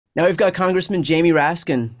Now we've got Congressman Jamie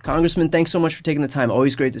Raskin. Congressman, thanks so much for taking the time.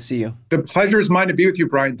 Always great to see you. The pleasure is mine to be with you,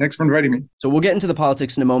 Brian. Thanks for inviting me. So we'll get into the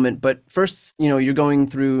politics in a moment, but first, you're going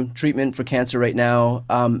through treatment for cancer right now.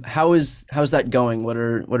 How's that going? What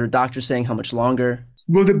are doctors saying? How much longer?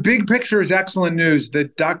 Well, the big picture is excellent news. The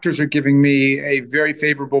doctors are giving me a very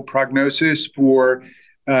favorable prognosis for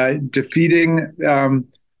defeating the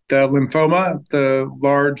lymphoma, the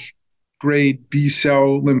large grade B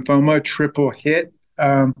cell lymphoma, triple hit.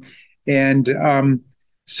 And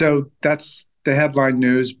So that's the headline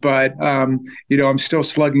news. But I'm still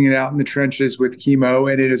slugging it out in the trenches with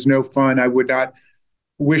chemo, and it is no fun. I would not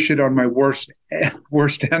wish it on my worst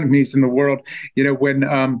enemies in the world.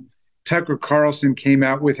 When Tucker Carlson came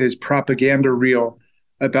out with his propaganda reel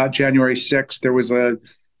about January 6th, there was a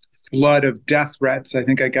flood of death threats. I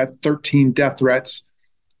think I got 13 death threats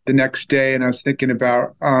the next day, and I was thinking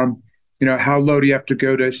about how low do you have to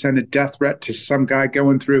go to send a death threat to some guy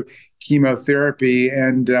going through chemotherapy?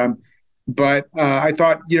 But I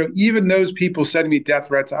thought, even those people sending me death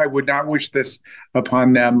threats, I would not wish this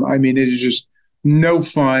upon them. I mean, it is just no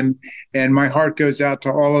fun, and my heart goes out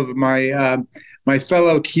to all of my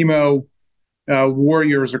fellow chemo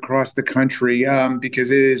warriors across the country, because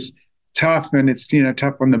it is tough, and it's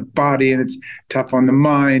tough on the body, and it's tough on the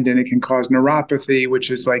mind, and it can cause neuropathy,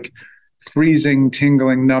 which is like freezing,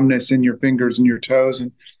 tingling numbness in your fingers and your toes.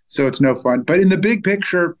 And so it's no fun. But in the big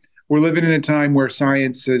picture, we're living in a time where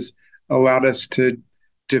science has allowed us to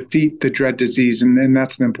defeat the dread disease. And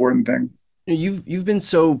that's an important thing. You've been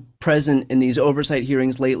so present in these oversight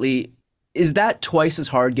hearings lately. Is that twice as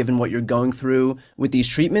hard given what you're going through with these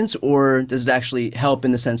treatments, or does it actually help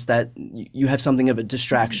in the sense that you have something of a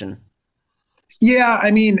distraction? Yeah,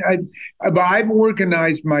 I mean, I've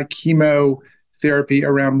organized my chemotherapy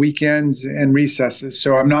around weekends and recesses,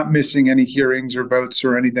 so I'm not missing any hearings or votes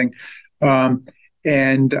or anything.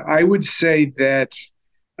 And I would say that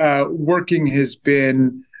working has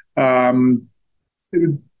been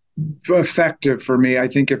effective for me. I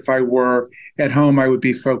think if I were at home, I would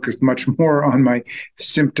be focused much more on my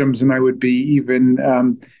symptoms, and I would be even,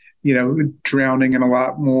 drowning in a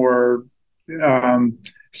lot more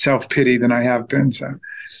self-pity than I have been. So,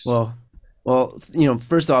 Well,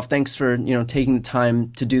 first off, thanks for, taking the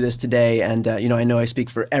time to do this today. And, I know I speak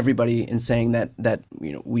for everybody in saying that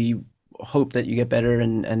we hope that you get better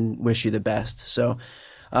and wish you the best. So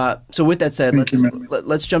with that said, thank you, man.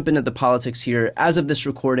 let's jump into the politics here. As of this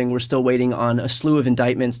recording, we're still waiting on a slew of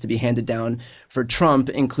indictments to be handed down for Trump,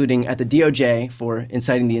 including at the DOJ for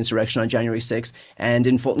inciting the insurrection on January 6th, and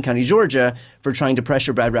in Fulton County, Georgia, for trying to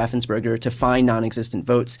pressure Brad Raffensperger to find non-existent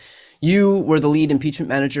votes. You were the lead impeachment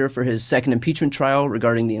manager for his second impeachment trial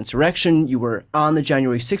regarding the insurrection. You were on the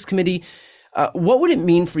January 6th committee. What would it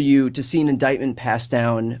mean for you to see an indictment passed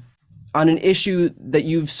down on an issue that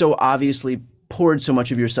you've so obviously poured so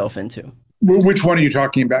much of yourself into? Which one are you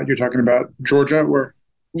talking about? You're talking about Georgia, or?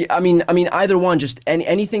 Yeah, I mean, either one. Just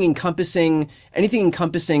anything encompassing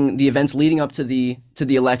the events leading up to the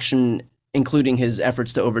election, including his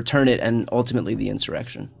efforts to overturn it and ultimately the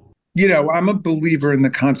insurrection. I'm a believer in the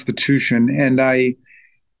Constitution, and I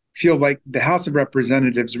feel like the House of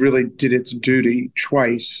Representatives really did its duty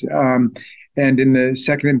twice. And in the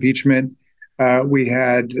second impeachment, we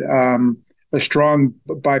had a strong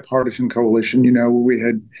bipartisan coalition. We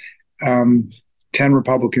had 10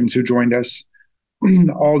 Republicans who joined us,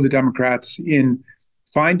 all the Democrats, in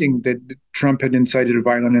finding that Trump had incited a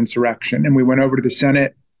violent insurrection. And we went over to the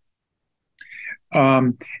Senate,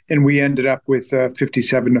 and we ended up with a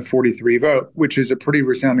 57-43 vote, which is a pretty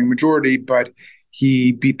resounding majority, but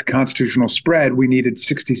he beat the constitutional spread. We needed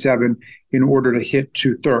 67 in order to hit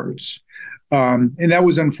 2/3. And that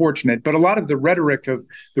was unfortunate. But a lot of the rhetoric of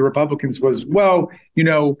the Republicans was,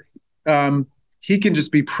 he can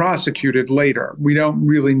just be prosecuted later. We don't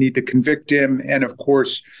really need to convict him. And of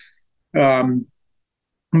course,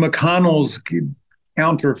 McConnell's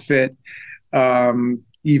counterfeit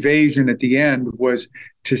evasion at the end was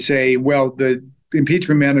to say, well, the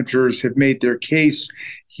impeachment managers have made their case.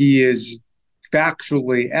 He is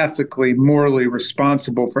factually, ethically, morally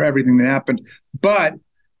responsible for everything that happened. But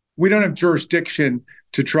we don't have jurisdiction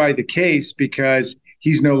to try the case because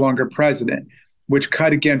he's no longer president, which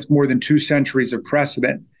cut against more than 2 centuries of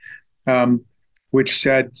precedent, which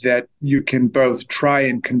said that you can both try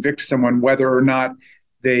and convict someone whether or not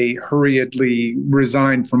they hurriedly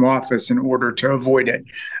resigned from office in order to avoid it.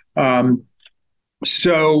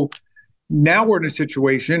 So now we're in a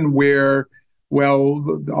situation where,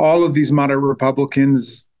 all of these moderate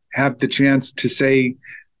Republicans have the chance to say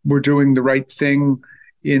we're doing the right thing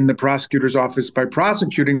in the prosecutor's office by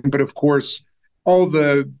prosecuting. But of course, all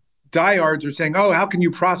the diehards are saying, "Oh, how can you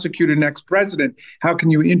prosecute a next president? How can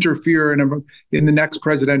you interfere in the next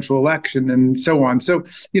presidential election?" and so on. So,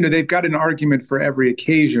 they've got an argument for every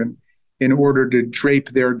occasion in order to drape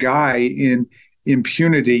their guy in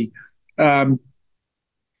impunity. And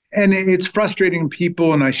it's frustrating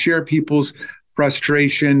people, and I share people's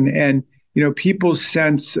frustration and, people's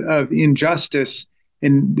sense of injustice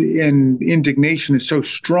and indignation is so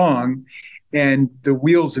strong, and the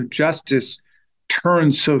wheels of justice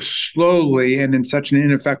turn so slowly and in such an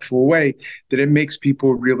ineffectual way that it makes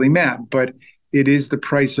people really mad. But it is the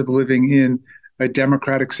price of living in a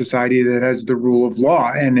democratic society that has the rule of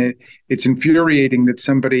law. And it's infuriating that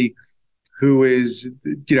somebody who is,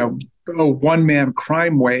 a one-man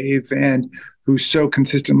crime wave and who so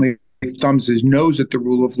consistently thumbs his nose at the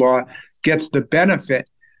rule of law gets the benefit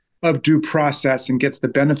of due process and gets the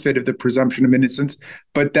benefit of the presumption of innocence.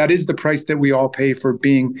 But that is the price that we all pay for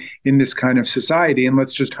being in this kind of society. And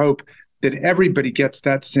let's just hope that everybody gets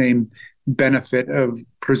that same benefit of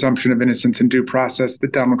presumption of innocence and due process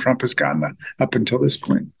that Donald Trump has gotten up until this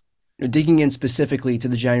point. Digging in specifically to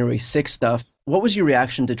the January 6th stuff, what was your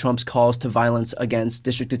reaction to Trump's calls to violence against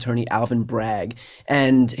District Attorney Alvin Bragg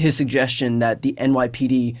and his suggestion that the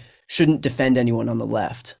NYPD shouldn't defend anyone on the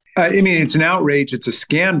left? It's an outrage. It's a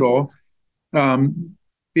scandal.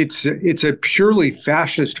 It's a purely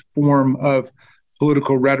fascist form of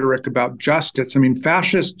political rhetoric about justice.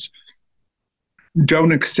 Fascists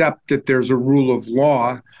don't accept that there's a rule of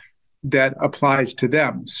law that applies to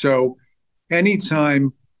them. So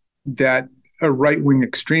anytime that a right-wing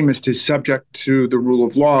extremist is subject to the rule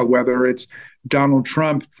of law, whether it's Donald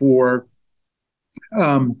Trump for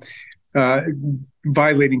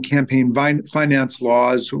violating campaign finance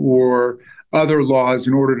laws or other laws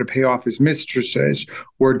in order to pay off his mistresses,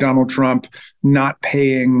 or Donald Trump not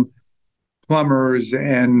paying plumbers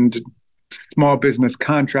and small business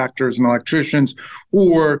contractors and electricians,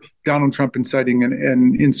 or Donald Trump inciting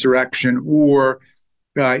an insurrection, or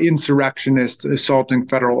insurrectionists assaulting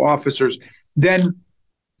federal officers, then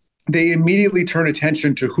they immediately turn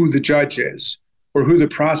attention to who the judge is or who the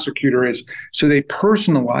prosecutor is. So they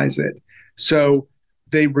personalize it. So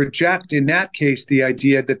they reject, in that case, the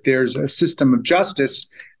idea that there's a system of justice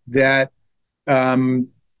that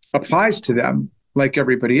applies to them like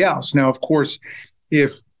everybody else. Now, of course,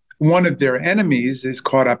 if one of their enemies is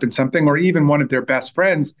caught up in something, or even one of their best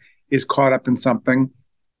friends is caught up in something,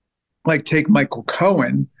 like take Michael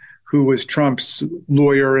Cohen, who was Trump's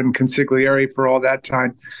lawyer and consigliere for all that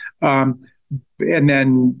time, and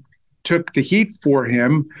then took the heat for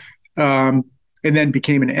him, and then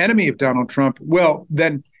became an enemy of Donald Trump, well,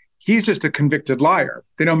 then he's just a convicted liar.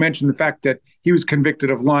 They don't mention the fact that he was convicted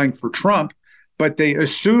of lying for Trump, but they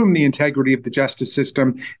assume the integrity of the justice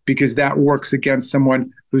system because that works against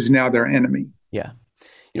someone who's now their enemy. Yeah.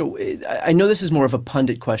 I know this is more of a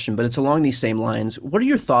pundit question, but it's along these same lines. What are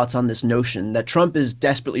your thoughts on this notion that Trump is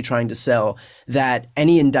desperately trying to sell that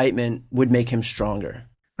any indictment would make him stronger?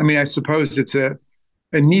 I suppose it's a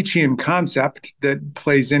Nietzschean concept that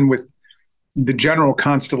plays in with the general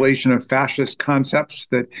constellation of fascist concepts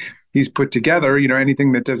that he's put together.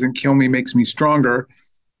 Anything that doesn't kill me makes me stronger.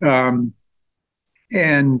 And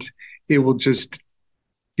it will just,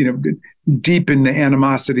 deepen the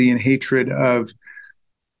animosity and hatred of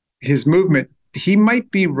his movement. He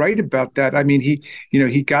might be right about that.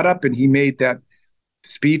 He got up and he made that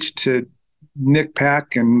speech to Nick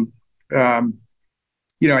Pack, and I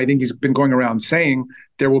think he's been going around saying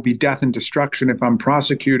there will be death and destruction if I'm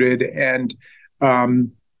prosecuted, and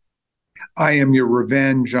I am your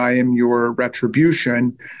revenge, I am your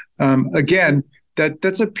retribution. Again,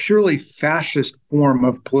 that's a purely fascist form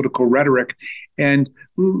of political rhetoric. And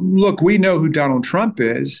look, we know who Donald Trump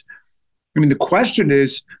is. The question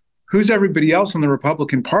is, who's everybody else in the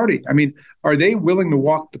Republican Party? Are they willing to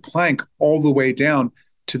walk the plank all the way down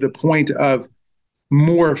to the point of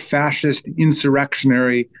more fascist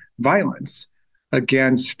insurrectionary violence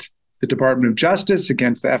against the Department of Justice,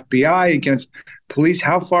 against the FBI, against police?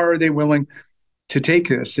 How far are they willing to take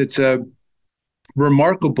this? It's a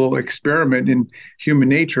remarkable experiment in human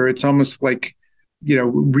nature. It's almost like,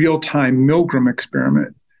 real-time Milgram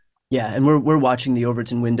experiment. Yeah, and we're watching the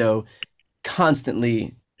Overton window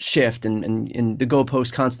constantly shift and the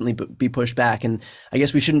goalposts constantly be pushed back. And I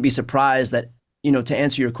guess we shouldn't be surprised that, to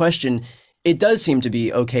answer your question, it does seem to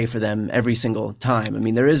be okay for them every single time.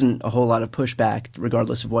 There isn't a whole lot of pushback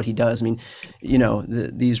regardless of what he does.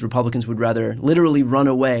 These Republicans would rather literally run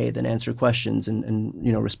away than answer questions and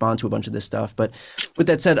respond to a bunch of this stuff. But with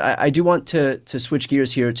that said, I do want to switch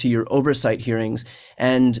gears here to your oversight hearings.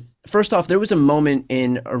 And First off, there was a moment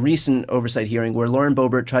in a recent oversight hearing where Lauren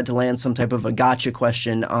Boebert tried to land some type of a gotcha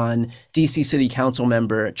question on D.C. City Council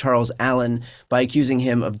member Charles Allen by accusing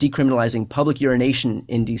him of decriminalizing public urination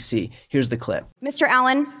in D.C. Here's the clip. Mr.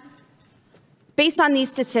 Allen, based on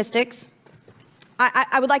these statistics,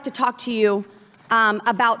 I would like to talk to you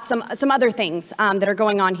about some other things that are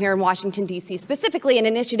going on here in Washington, D.C., specifically an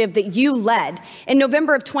initiative that you led. In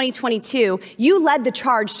November of 2022, you led the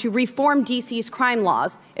charge to reform D.C.'s crime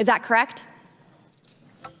laws. Is that correct?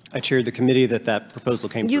 I chaired the committee that proposal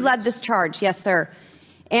came through. You led this charge, yes, sir.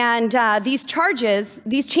 And these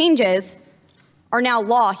changes are now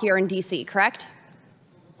law here in D.C., correct?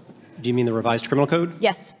 Do you mean the revised criminal code?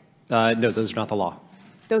 Yes. No, those are not the law.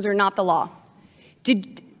 Those are not the law. The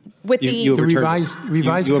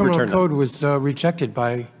revised criminal code was rejected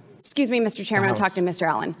by... Excuse me, Mr. Chairman, I'm talking to Mr.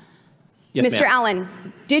 Allen. Yes, Mr. Allen,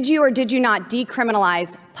 did you or did you not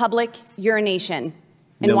decriminalize public urination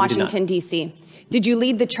in Washington, D.C.? Did you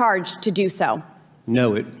lead the charge to do so?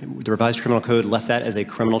 No, the revised criminal code left that as a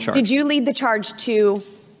criminal charge. Did you lead the charge to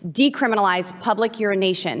decriminalize public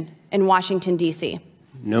urination in Washington, D.C.?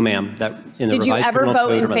 No, ma'am. Did you ever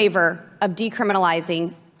vote in favor of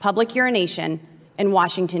decriminalizing public urination in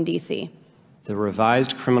Washington, D.C.? The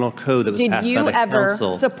revised criminal code that was passed by the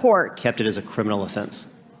council support kept it as a criminal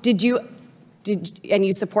offense. And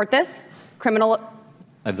you support this criminal?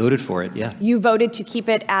 I voted for it, yeah. You voted to keep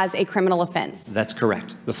it as a criminal offense? That's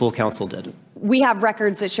correct. The full council did. We have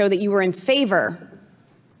records that show that you were in favor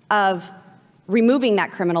of removing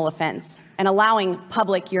that criminal offense and allowing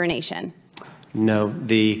public urination. No,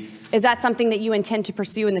 Is that something that you intend to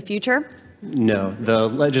pursue in the future? No, the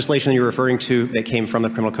legislation you're referring to that came from the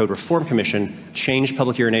Criminal Code Reform Commission changed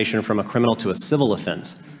public urination from a criminal to a civil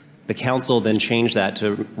offense. The council then changed that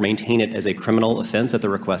to maintain it as a criminal offense at the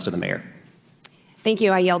request of the mayor. Thank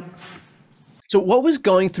you. I yield. So what was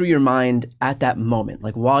going through your mind at that moment,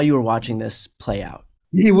 like while you were watching this play out?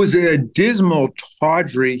 It was a dismal,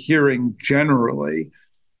 tawdry hearing generally,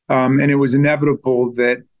 and it was inevitable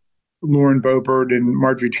that Lauren Boebert and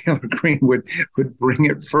Marjorie Taylor Greene would bring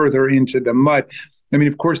it further into the mud. I mean,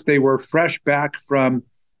 of course, they were fresh back from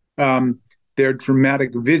their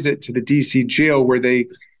dramatic visit to the D.C. jail where they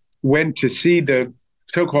went to see the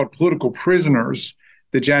so-called political prisoners,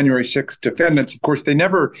 the January 6th defendants. Of course, they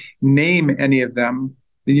never name any of them.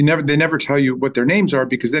 They never tell you what their names are,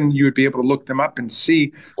 because then you would be able to look them up and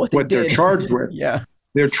see what they're charged with. Yeah.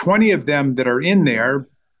 There are 20 of them that are in there.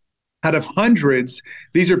 Out of hundreds,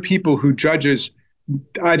 these are people who judges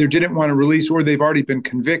either didn't want to release or they've already been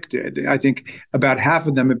convicted. I think about half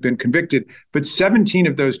of them have been convicted, but 17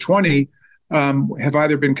 of those 20 have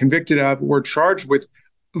either been convicted of or charged with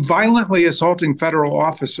violently assaulting federal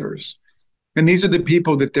officers. And these are the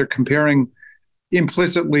people that they're comparing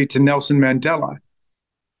implicitly to Nelson Mandela,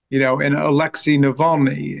 and Alexei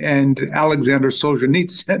Navalny and Alexander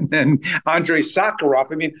Solzhenitsyn and Andrei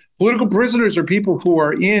Sakharov. I mean, political prisoners are people who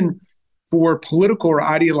are in for political or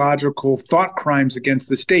ideological thought crimes against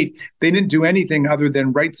the state. They didn't do anything other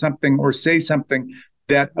than write something or say something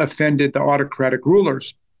that offended the autocratic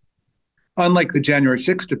rulers. Unlike the January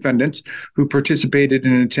 6th defendants who participated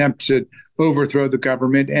in an attempt to overthrow the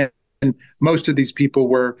government, and most of these people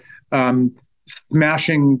were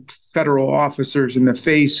smashing federal officers in the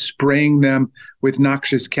face, spraying them with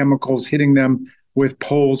noxious chemicals, hitting them with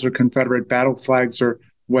poles or Confederate battle flags or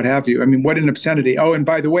what have you. I mean, what an obscenity. Oh, and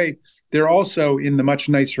by the way, they're also in the much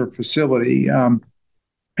nicer facility and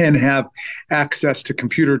have access to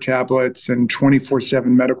computer tablets and 24/7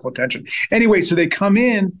 medical attention. Anyway, so they come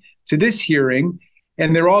in to this hearing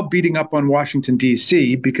and they're all beating up on Washington,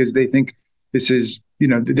 D.C. because they think this is,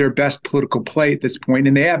 their best political play at this point,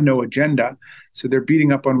 and they have no agenda. So they're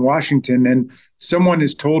beating up on Washington. And someone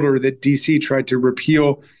has told her that D.C. tried to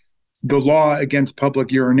repeal the law against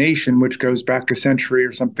public urination, which goes back a century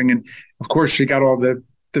or something. And of course, she got all the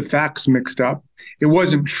facts mixed up. It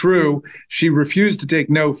wasn't true. She refused to take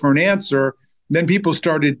no for an answer. Then people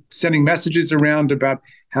started sending messages around about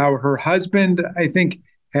how her husband, I think,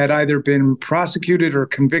 had either been prosecuted or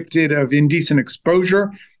convicted of indecent exposure.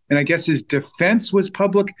 And I guess his defense was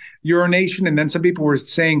public urination. And then some people were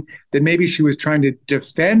saying that maybe she was trying to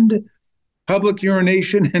defend public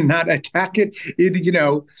urination and not attack it.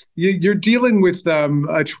 You're dealing with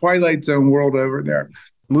a Twilight Zone world over there.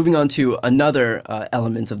 Moving on to another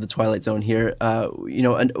element of the Twilight Zone here,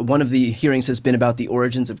 and one of the hearings has been about the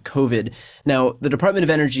origins of COVID. Now, the Department of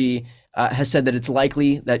Energy has said that it's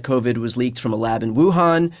likely that COVID was leaked from a lab in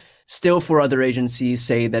Wuhan. Still, four other agencies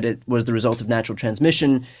say that it was the result of natural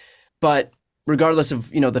transmission. But regardless of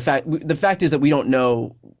the fact is that we don't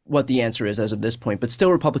know what the answer is as of this point, but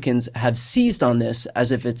still Republicans have seized on this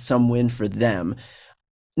as if it's some win for them.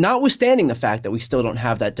 Notwithstanding the fact that we still don't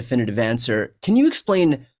have that definitive answer, can you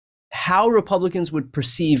explain how Republicans would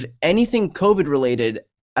perceive anything COVID related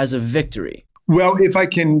as a victory? Well, if I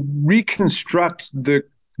can reconstruct the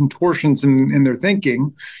contortions in their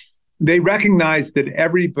thinking, they recognize that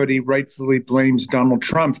everybody rightfully blames Donald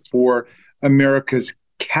Trump for America's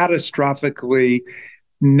catastrophically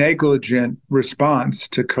negligent response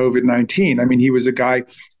to COVID-19. I mean, he was a guy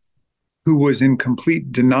who was in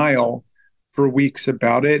complete denial for weeks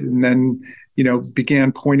about it, and then,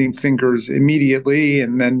 began pointing fingers immediately,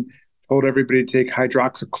 and then told everybody to take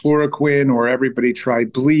hydroxychloroquine, or everybody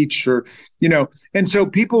tried bleach, or, and so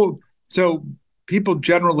people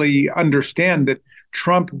generally understand that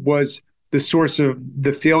Trump was the source of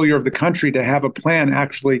the failure of the country to have a plan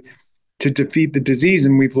actually to defeat the disease,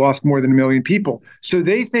 and we've lost more than 1 million people. So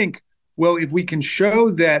they think, well, if we can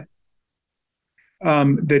show that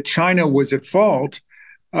that China was at fault,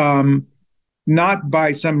 not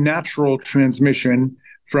by some natural transmission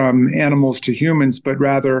from animals to humans, but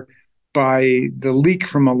rather by the leak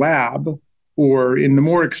from a lab, or in the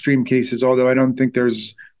more extreme cases, although I don't think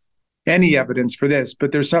there's any evidence for this,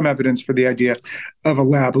 but there's some evidence for the idea of a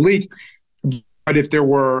lab leak. But if there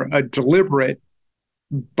were a deliberate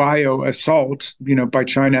bio assault, by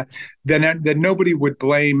China, then nobody would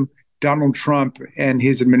blame Donald Trump and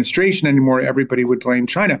his administration anymore. Everybody would blame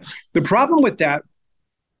China. The problem with that,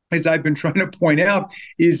 as I've been trying to point out,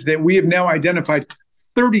 is that we have now identified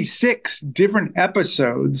 36 different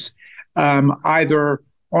episodes, either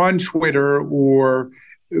on Twitter or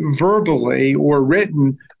verbally or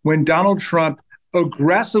written, when Donald Trump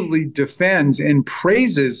aggressively defends and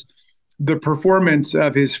praises the performance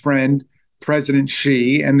of his friend, President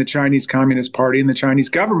Xi, and the Chinese Communist Party and the Chinese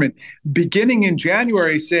government, beginning in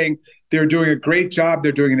January, saying they're doing a great job,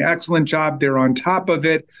 they're doing an excellent job, they're on top of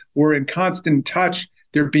it, we're in constant touch,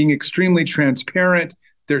 they're being extremely transparent,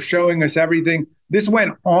 they're showing us everything. This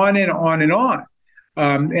went on and on and on.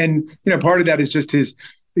 And part of that is just his,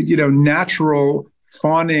 natural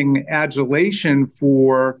fawning adulation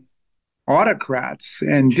for autocrats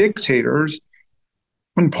and dictators.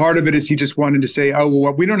 And part of it is he just wanted to say, oh,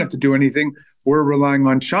 well, we don't have to do anything. We're relying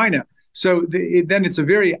on China. So then it's a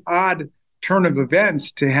very odd turn of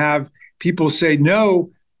events to have people say, no,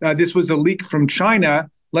 this was a leak from China.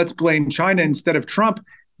 Let's blame China instead of Trump.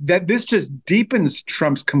 That this just deepens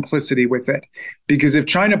Trump's complicity with it. Because if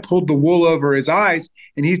China pulled the wool over his eyes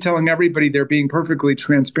and he's telling everybody they're being perfectly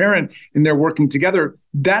transparent and they're working together,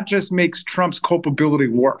 that just makes Trump's culpability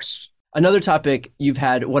worse. Another topic you've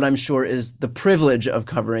had, what I'm sure is the privilege of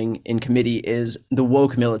covering in committee, is the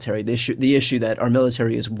woke military, the issue that our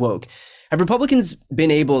military is woke. Have Republicans been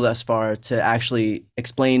able thus far to actually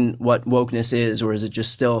explain what wokeness is, or is it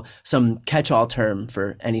just still some catch-all term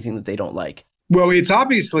for anything that they don't like? Well, it's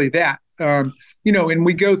obviously that, and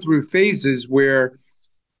we go through phases where,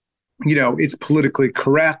 it's politically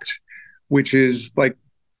correct, which is like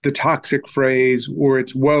the toxic phrase, or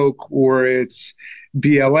it's woke, or it's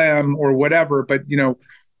BLM, or whatever, but,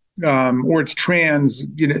 or it's trans,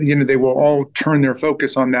 they will all turn their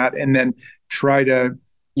focus on that and then try to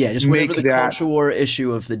just whatever the culture war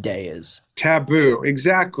issue of the day is. Taboo.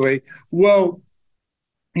 Exactly. Well,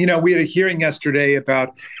 we had a hearing yesterday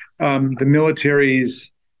about the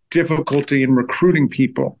military's difficulty in recruiting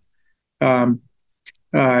people to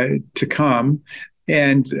come.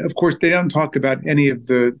 And of course, they don't talk about any of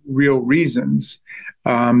the real reasons.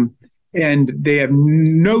 And they have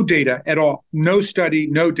no data at all, no study,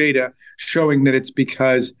 no data showing that it's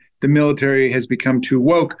because the military has become too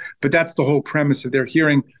woke. But that's the whole premise of their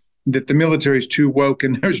hearing, that the military is too woke,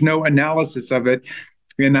 and there's no analysis of it.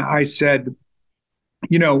 And I said,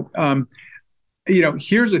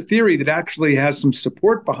 here's a theory that actually has some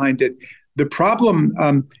support behind it. The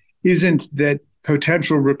problem isn't that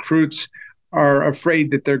potential recruits are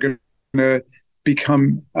afraid that they're going to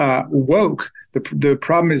become woke. The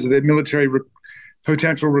problem is that military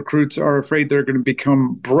potential recruits are afraid they're going to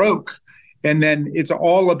become broke. And then it's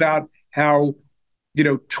all about how,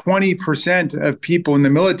 20% of people in the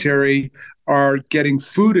military are getting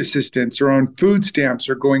food assistance or on food stamps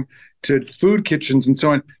or going to food kitchens and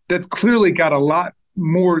so on. That's clearly got a lot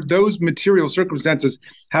more, those material circumstances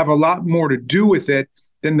have a lot more to do with it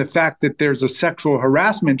than the fact that there's a sexual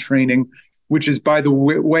harassment training, which is, by the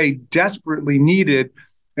way, desperately needed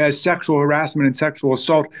as sexual harassment and sexual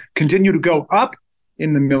assault continue to go up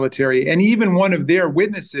in the military. And even one of their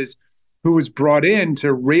witnesses who was brought in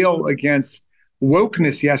to rail against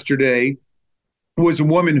wokeness yesterday was a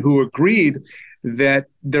woman who agreed that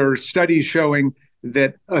there are studies showing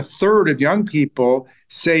that a third of young people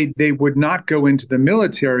say they would not go into the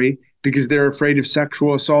military because they're afraid of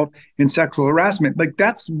sexual assault and sexual harassment. Like,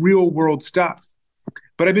 that's real world stuff.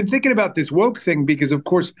 But I've been thinking about this woke thing because, of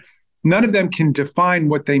course, none of them can define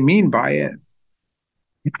what they mean by it.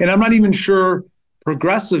 And I'm not even sure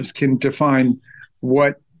progressives can define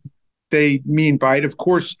what they mean by it. Of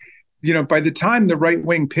course, by the time the right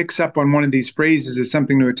wing picks up on one of these phrases as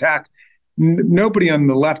something to attack, nobody on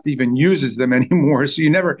the left even uses them anymore. So you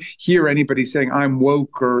never hear anybody saying I'm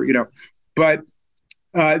woke but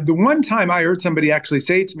the one time I heard somebody actually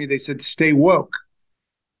say it to me, they said, stay woke.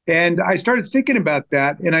 And I started thinking about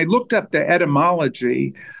that. And I looked up the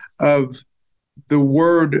etymology of the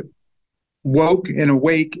word woke and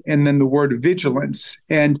awake, and then the word vigilance.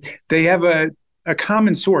 And they have a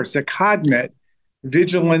common source, a cognate,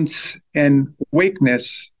 vigilance and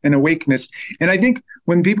wakeness and awakeness. And I think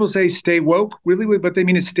when people say stay woke, really what they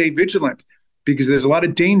mean is stay vigilant, because there's a lot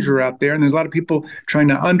of danger out there and there's a lot of people trying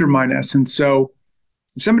to undermine us. And so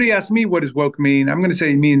if somebody asks me what does woke mean, I'm going to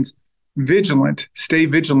say it means vigilant, stay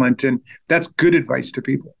vigilant. And that's good advice to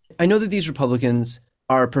people. I know that these Republicans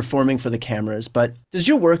are performing for the cameras, but does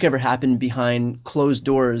your work ever happen behind closed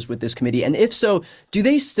doors with this committee? And if so, do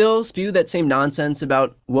they still spew that same nonsense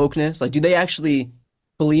about wokeness? Like, do they actually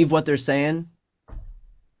believe what they're saying?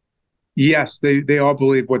 Yes, they all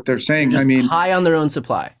believe what they're saying. Just high on their own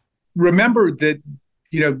supply. Remember that,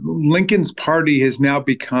 Lincoln's party has now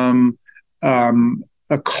become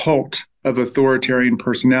a cult of authoritarian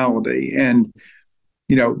personality. And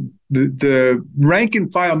the rank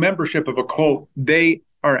and file membership of a cult, they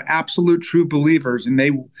are absolute true believers, and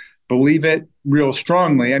they believe it real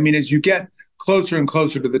strongly. I mean, as you get closer and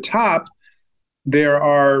closer to the top, there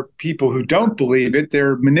are people who don't believe it.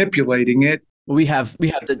 They're manipulating it. Well, we have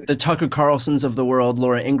the Tucker Carlsons of the world,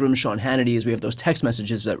 Laura Ingraham, Sean Hannity's. We have those text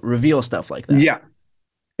messages that reveal stuff like that. Yeah,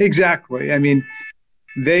 exactly. I mean,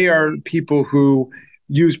 they are people who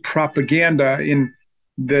use propaganda in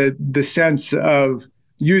the sense of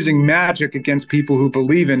using magic against people who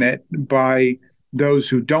believe in it by those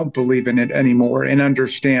who don't believe in it anymore and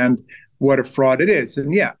understand what a fraud it is.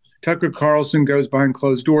 And yeah, Tucker Carlson goes behind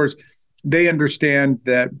closed doors. They understand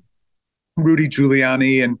that Rudy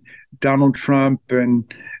Giuliani and Donald Trump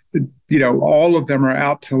and all of them are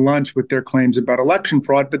out to lunch with their claims about election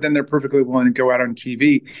fraud, but then they're perfectly willing to go out on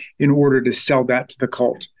TV in order to sell that to the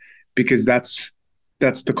cult, because that's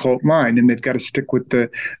the cult line, and they've got to stick with the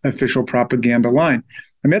official propaganda line.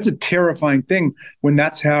 I mean, that's a terrifying thing when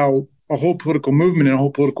that's how a whole political movement and a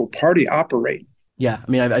whole political party operate. Yeah,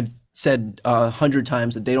 I mean, I've said 100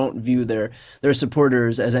 times that they don't view their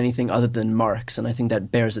supporters as anything other than marks, and I think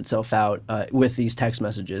that bears itself out with these text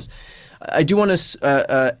messages. I do want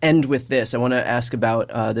to end with this. I want to ask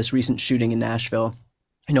about this recent shooting in Nashville.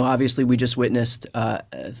 Obviously, we just witnessed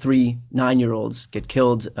 3 9-year-olds get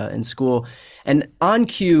killed in school, and on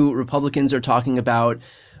cue, Republicans are talking about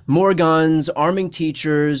more guns, arming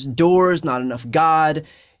teachers, doors, not enough God.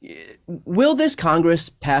 Will this Congress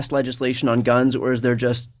pass legislation on guns, or is there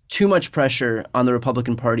just too much pressure on the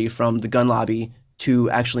Republican Party from the gun lobby to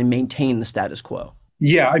actually maintain the status quo?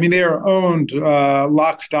 Yeah, I mean, they are owned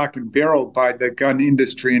lock, stock, and barrel by the gun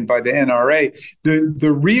industry and by the NRA.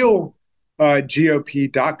 The real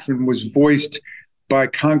GOP doctrine was voiced by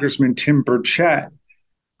Congressman Tim Burchett,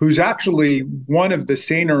 who's actually one of the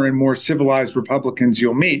saner and more civilized Republicans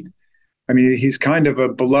you'll meet. I mean, he's kind of a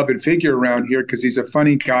beloved figure around here because he's a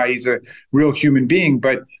funny guy. He's a real human being.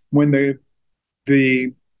 But when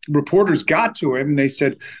the reporters got to him, they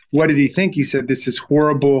said, what did he think? He said, this is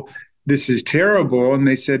horrible. This is terrible. And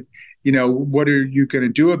they said, what are you going to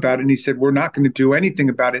do about it? And he said, we're not going to do anything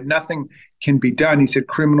about it. Nothing can be done. He said,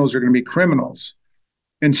 criminals are going to be criminals.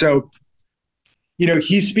 And so,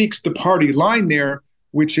 he speaks the party line there,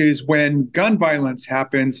 which is when gun violence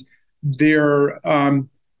happens, their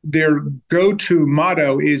go-to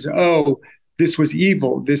motto is, oh, this was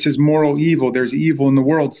evil. This is moral evil. There's evil in the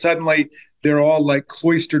world. Suddenly, they're all like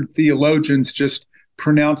cloistered theologians just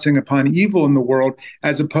pronouncing upon evil in the world,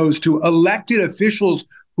 as opposed to elected officials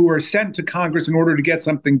who are sent to Congress in order to get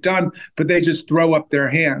something done, but they just throw up their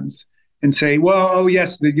hands and say, well, oh,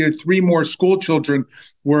 yes, 3 more school children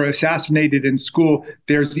were assassinated in school.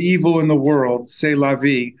 There's evil in the world. C'est la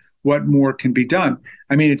vie. What more can be done?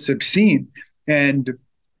 I mean, it's obscene. And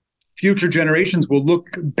future generations will look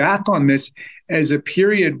back on this as a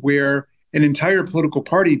period where an entire political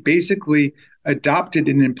party basically adopted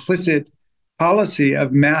an implicit policy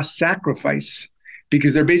of mass sacrifice,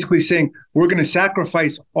 because they're basically saying, we're going to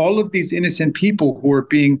sacrifice all of these innocent people who are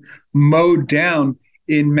being mowed down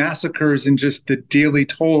in massacres and just the daily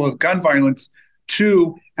toll of gun violence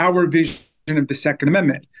to our vision of the Second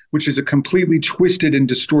Amendment, which is a completely twisted and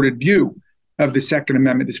distorted view of the Second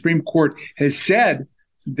Amendment. The Supreme Court has said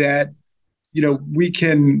that, we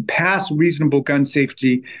can pass reasonable gun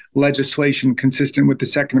safety legislation consistent with the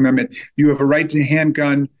Second Amendment. You have a right to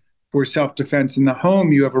handgun for self-defense in the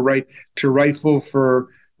home. You have a right to rifle for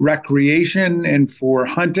recreation and for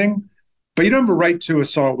hunting. But you don't have a right to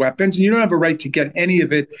assault weapons, and you don't have a right to get any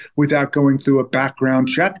of it without going through a background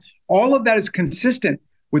check. All of that is consistent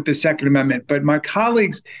with the Second Amendment. But my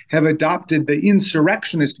colleagues have adopted the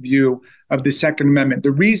insurrectionist view of the Second Amendment.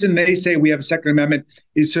 The reason they say we have a Second Amendment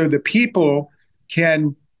is so the people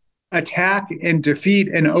can attack and defeat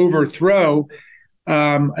and overthrow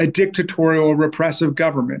a dictatorial, repressive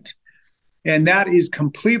government. And that is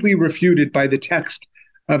completely refuted by the text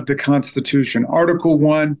of the Constitution. Article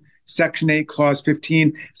 1, Section 8, Clause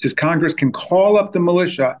 15 says Congress can call up the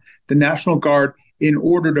militia, the National Guard, in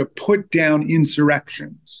order to put down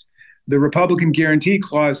insurrections. The Republican Guarantee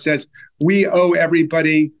Clause says we owe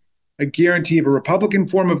everybody a guarantee of a Republican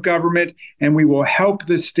form of government, and we will help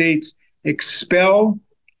the states expel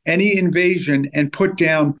any invasion and put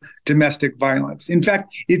down domestic violence. In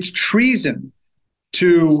fact, it's treason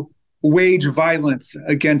to wage violence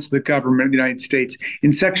against the government of the United States.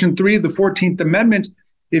 In Section 3 of the 14th Amendment,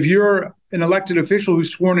 if you're an elected official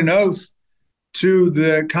who's sworn an oath to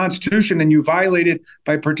the Constitution and you violate it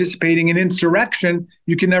by participating in insurrection,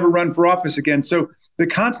 you can never run for office again. So the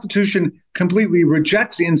Constitution completely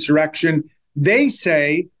rejects insurrection. They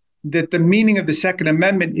say that the meaning of the Second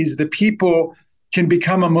Amendment is the people can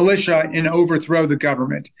become a militia and overthrow the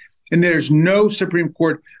government. And there's no Supreme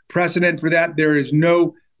Court precedent for that. There is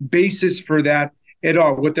no basis for that at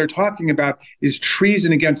all. What they're talking about is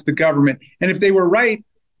treason against the government. And if they were right,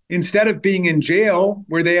 instead of being in jail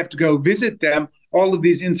where they have to go visit them, all of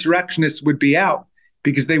these insurrectionists would be out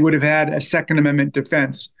because they would have had a Second Amendment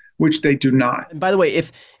defense, which they do not. And by the way,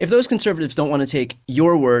 if those conservatives don't want to take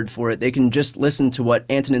your word for it, they can just listen to what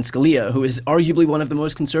Antonin Scalia, who is arguably one of the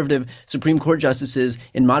most conservative Supreme Court justices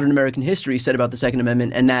in modern American history, said about the Second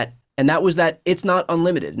Amendment, and that was that it's not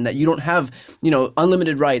unlimited, and that you don't have,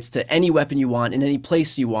 unlimited rights to any weapon you want in any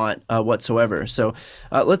place you want whatsoever. So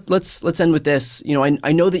let's end with this.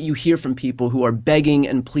 I know that you hear from people who are begging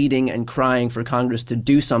and pleading and crying for Congress to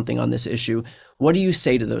do something on this issue. What do you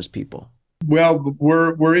say to those people? Well,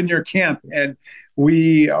 we're in your camp, and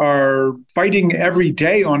we are fighting every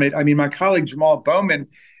day on it. I mean, my colleague Jamal Bowman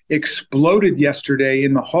exploded yesterday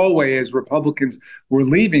in the hallway as Republicans were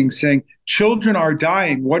leaving, saying, children are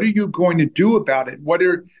dying. What are you going to do about it? What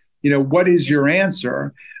is your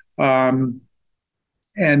answer? And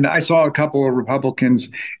I saw a couple of Republicans,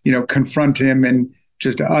 confront him and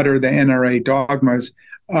just utter the NRA dogmas.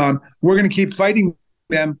 We're going to keep fighting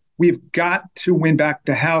them. We've got to win back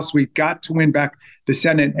the House. We've got to win back the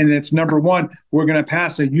Senate. And it's number one, we're going to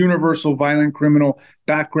pass a universal violent criminal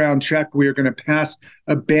background check. We are going to pass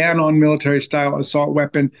a ban on military-style assault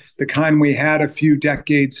weapon, the kind we had a few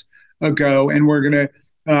decades ago. And we're going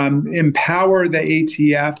to empower the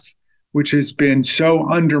ATF, which has been so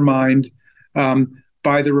undermined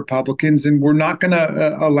by the Republicans. And we're not going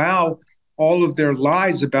to allow all of their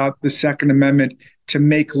lies about the Second Amendment to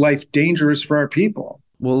make life dangerous for our people.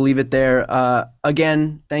 We'll leave it there.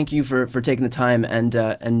 Again, thank you for taking the time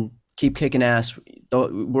and keep kicking ass.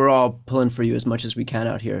 We're all pulling for you as much as we can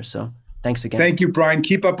out here. So thanks again. Thank you, Brian.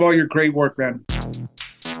 Keep up all your great work, man.